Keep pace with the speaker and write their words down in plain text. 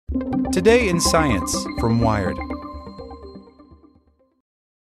Today in Science from Wired.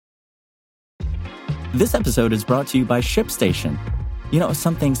 This episode is brought to you by ShipStation. You know,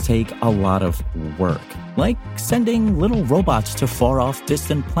 some things take a lot of work, like sending little robots to far-off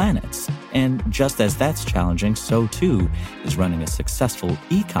distant planets. And just as that's challenging, so too is running a successful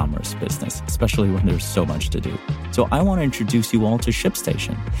e-commerce business, especially when there's so much to do. So I want to introduce you all to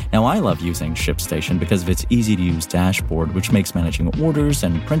ShipStation. Now, I love using ShipStation because of its easy-to-use dashboard, which makes managing orders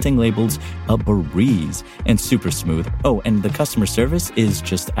and printing labels a breeze and super smooth. Oh, and the customer service is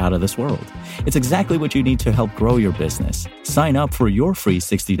just out of this world. It's exactly what you need to help grow your business. Sign up for your free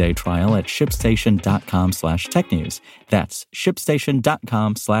 60-day trial at shipstation.com/technews. That's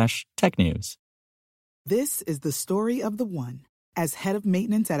shipstation.com/technews. This is the story of the one. As head of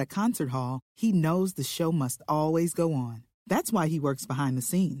maintenance at a concert hall, he knows the show must always go on. That's why he works behind the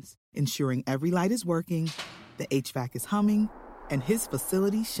scenes, ensuring every light is working, the HVAC is humming, and his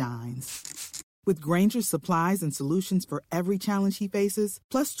facility shines. With Grainger's supplies and solutions for every challenge he faces,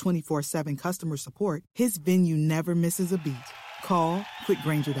 plus 24/7 customer support, his venue never misses a beat. Call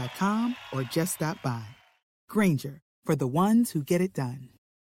quickgrainger.com or just stop by. Grainger, for the ones who get it done.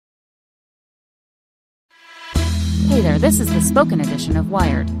 Hey there, this is the spoken edition of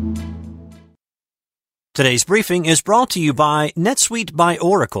Wired. Today's briefing is brought to you by NetSuite by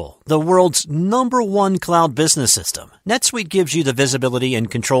Oracle, the world's #1 cloud business system. NetSuite gives you the visibility and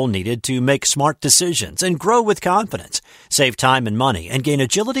control needed to make smart decisions and grow with confidence. Save time and money and gain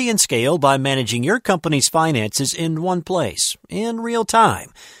agility and scale by managing your company's finances in one place, in real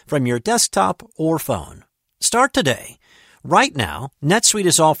time, from your desktop or phone. Start today. Right now, NetSuite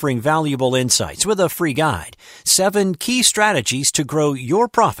is offering valuable insights with a free guide. 7 key strategies to grow your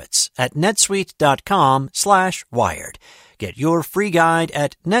profits at netsuite.com/wired. Get your free guide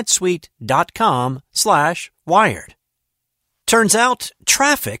at netsuite.com/wired. Turns out,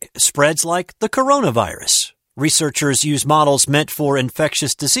 traffic spreads like the coronavirus. Researchers use models meant for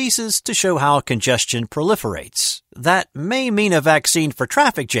infectious diseases to show how congestion proliferates. That may mean a vaccine for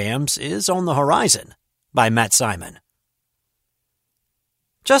traffic jams is on the horizon. By Matt Simon.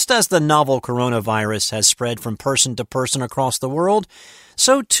 Just as the novel coronavirus has spread from person to person across the world,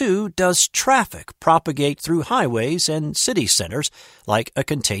 so too does traffic propagate through highways and city centers like a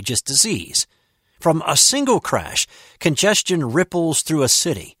contagious disease. From a single crash, congestion ripples through a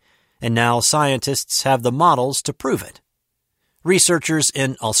city, and now scientists have the models to prove it. Researchers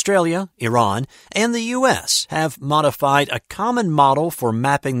in Australia, Iran, and the U.S. have modified a common model for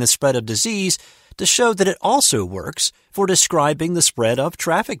mapping the spread of disease to show that it also works for describing the spread of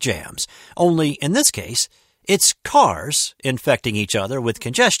traffic jams. Only in this case, it's cars infecting each other with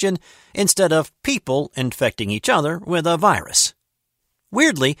congestion instead of people infecting each other with a virus.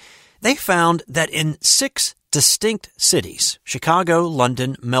 Weirdly, they found that in 6 distinct cities, Chicago,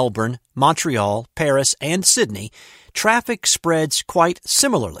 London, Melbourne, Montreal, Paris, and Sydney, traffic spreads quite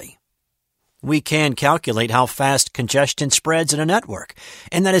similarly. We can calculate how fast congestion spreads in a network,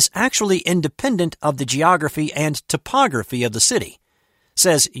 and that is actually independent of the geography and topography of the city,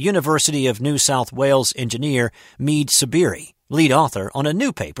 says University of New South Wales engineer Mead Sabiri, lead author on a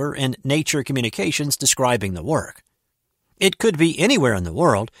new paper in Nature Communications describing the work. It could be anywhere in the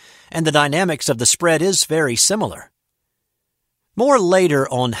world, and the dynamics of the spread is very similar. More later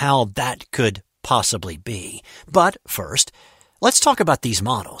on how that could possibly be. But first, let's talk about these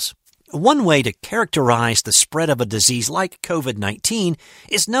models. One way to characterize the spread of a disease like COVID-19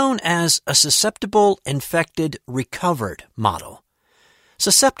 is known as a susceptible, infected, recovered model.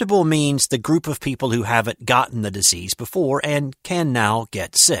 Susceptible means the group of people who haven't gotten the disease before and can now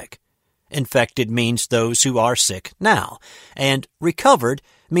get sick. Infected means those who are sick now, and recovered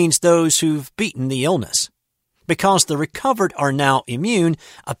means those who've beaten the illness. Because the recovered are now immune,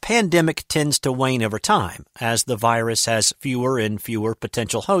 a pandemic tends to wane over time, as the virus has fewer and fewer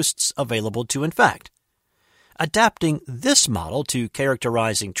potential hosts available to infect. Adapting this model to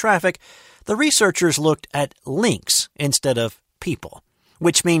characterizing traffic, the researchers looked at links instead of people,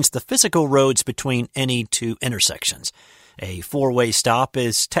 which means the physical roads between any 2 intersections. A 4-way stop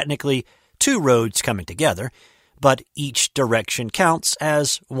is technically 2 roads coming together, but each direction counts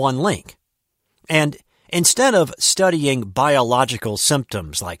as 1 link. And instead of studying biological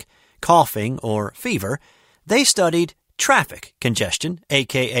symptoms like coughing or fever, they studied traffic congestion,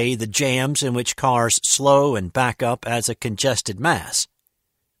 aka the jams in which cars slow and back up as a congested mass.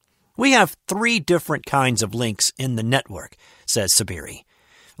 We have 3 different kinds of links in the network, says Sabiri.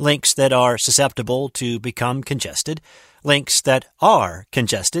 Links that are susceptible to become congested, links that are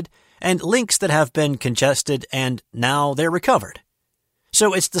congested, and links that have been congested and now they're recovered.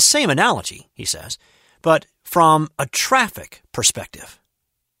 So it's the same analogy, he says, but from a traffic perspective.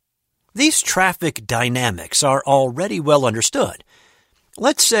 These traffic dynamics are already well understood.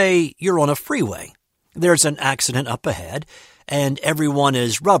 Let's say you're on a freeway. There's an accident up ahead, and everyone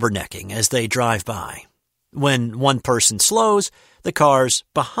is rubbernecking as they drive by. When one person slows, the cars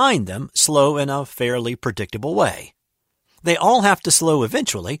behind them slow in a fairly predictable way. They all have to slow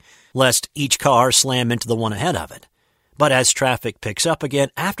eventually, lest each car slam into the one ahead of it. But as traffic picks up again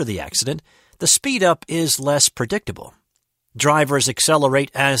after the accident, the speed up is less predictable. Drivers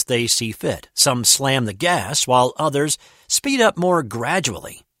accelerate as they see fit. Some slam the gas, while others speed up more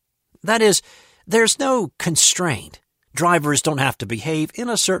gradually. That is, there's no constraint. Drivers don't have to behave in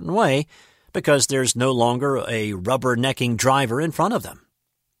a certain way because there's no longer a rubbernecking driver in front of them.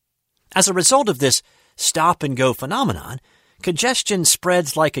 As a result of this stop-and-go phenomenon, congestion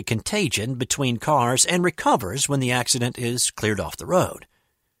spreads like a contagion between cars and recovers when the accident is cleared off the road.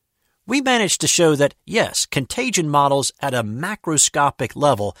 We managed to show that, yes, contagion models at a macroscopic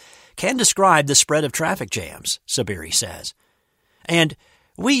level can describe the spread of traffic jams, Saberi says. And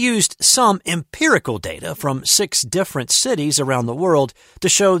we used some empirical data from 6 different cities around the world to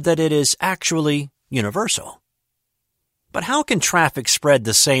show that it is actually universal. But how can traffic spread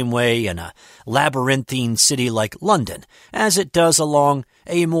the same way in a labyrinthine city like London as it does along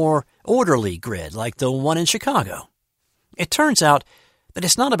a more orderly grid like the one in Chicago? It turns out that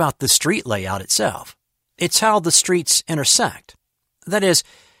it's not about the street layout itself. It's how the streets intersect. That is,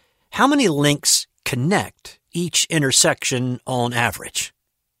 how many links connect each intersection on average.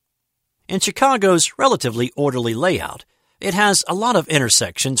 In Chicago's relatively orderly layout, it has a lot of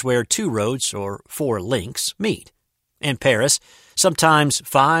intersections where 2 roads or 4 links meet. In Paris, sometimes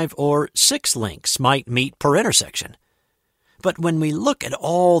 5 or 6 links might meet per intersection. But when we look at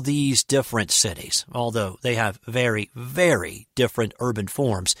all these different cities, although they have very, very different urban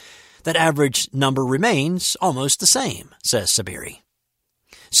forms, that average number remains almost the same, says Saberi.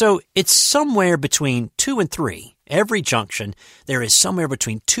 So it's somewhere between 2 and 3. Every junction, there is somewhere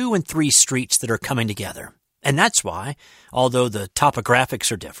between 2 and 3 streets that are coming together. And that's why, although the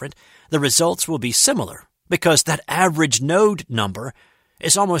topographics are different, the results will be similar, because that average node number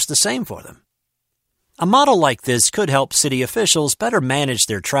is almost the same for them. A model like this could help city officials better manage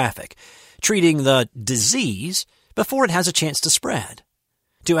their traffic, treating the disease before it has a chance to spread.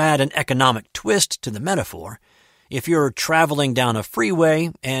 To add an economic twist to the metaphor, if you're traveling down a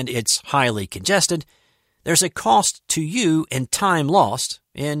freeway and it's highly congested, there's a cost to you in time lost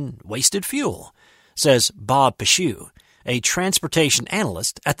in wasted fuel, says Bob Pichu, a transportation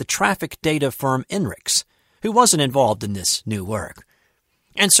analyst at the traffic data firm INRIX, who wasn't involved in this new work.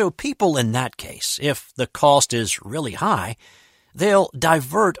 And so people in that case, if the cost is really high, they'll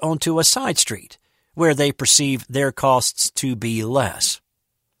divert onto a side street where they perceive their costs to be less.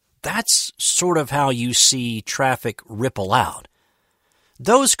 That's sort of how you see traffic ripple out.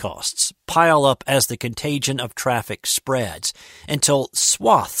 Those costs pile up as the contagion of traffic spreads until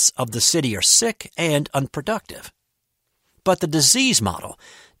swaths of the city are sick and unproductive. But the disease model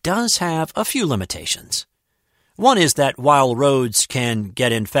does have a few limitations. One is that while roads can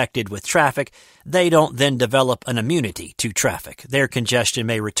get infected with traffic, they don't then develop an immunity to traffic. Their congestion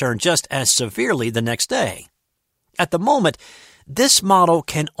may return just as severely the next day. At the moment, this model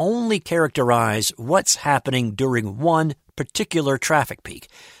can only characterize what's happening during one particular traffic peak,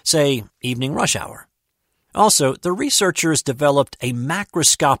 say evening rush hour. Also, the researchers developed a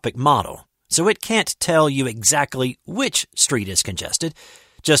macroscopic model, so it can't tell you exactly which street is congested,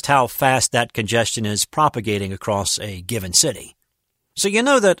 just how fast that congestion is propagating across a given city. So you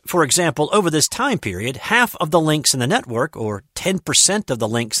know that, for example, over this time period, half of the links in the network, or 10% of the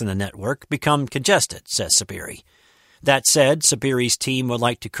links in the network, become congested, says Saberi. That said, Saberi's team would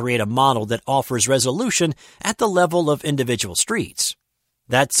like to create a model that offers resolution at the level of individual streets.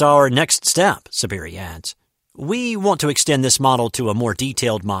 That's our next step, Saberi adds. We want to extend this model to a more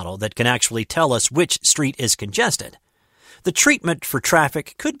detailed model that can actually tell us which street is congested. The treatment for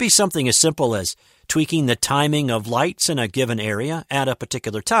traffic could be something as simple as tweaking the timing of lights in a given area at a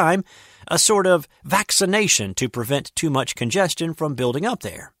particular time, a sort of vaccination to prevent too much congestion from building up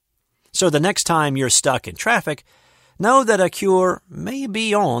there. So the next time you're stuck in traffic, know that a cure may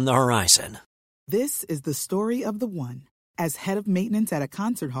be on the horizon. This is the story of the one. As head of maintenance at a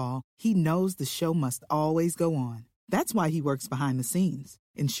concert hall, he knows the show must always go on. That's why he works behind the scenes,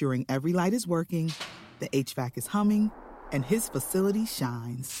 ensuring every light is working, the HVAC is humming, and his facility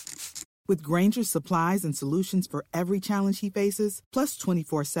shines. With Grainger's supplies and solutions for every challenge he faces, plus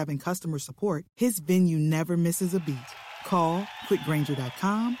 24/7 customer support, his venue never misses a beat. Call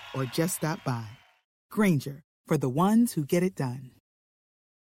quickgrainger.com or just stop by. Grainger, for the ones who get it done.